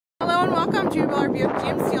welcome to Uebelhor Buick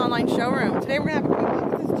GMC online showroom. Today we're going to have a quick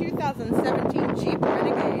look at this 2017 Jeep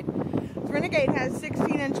Renegade. This Renegade has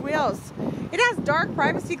 16-inch wheels. It has dark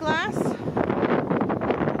privacy glass,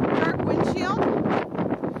 dark windshield,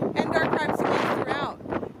 and dark privacy glass throughout.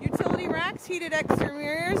 Utility racks, heated exterior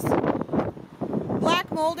mirrors,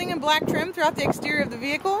 black molding and black trim throughout the exterior of the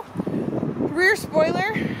vehicle, rear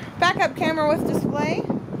spoiler, backup camera with display.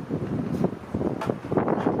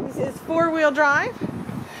 This is four-wheel drive.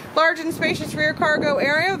 Large and spacious rear cargo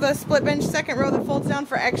area with a split bench second row that folds down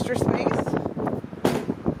for extra space.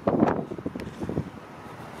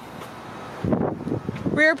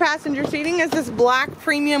 Rear passenger seating is this black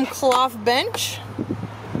premium cloth bench.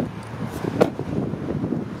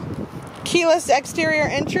 Keyless exterior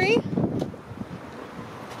entry.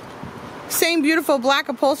 Same beautiful black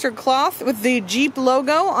upholstered cloth with the Jeep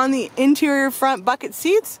logo on the interior front bucket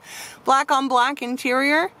seats. Black on black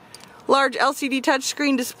interior. Large LCD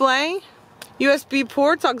touchscreen display, USB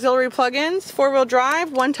ports, auxiliary plug-ins, four-wheel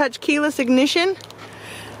drive, one-touch keyless ignition,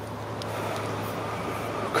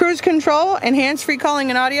 cruise control, and hands-free calling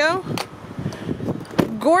and audio.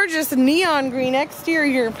 Gorgeous neon green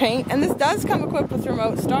exterior paint, and this does come equipped with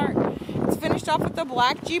remote start. It's finished off with the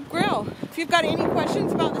black Jeep grille. If you've got any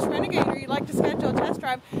questions about this Renegade or you'd like to schedule a test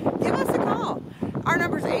drive, give us a call. Our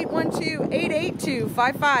number is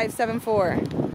 812-882-5574.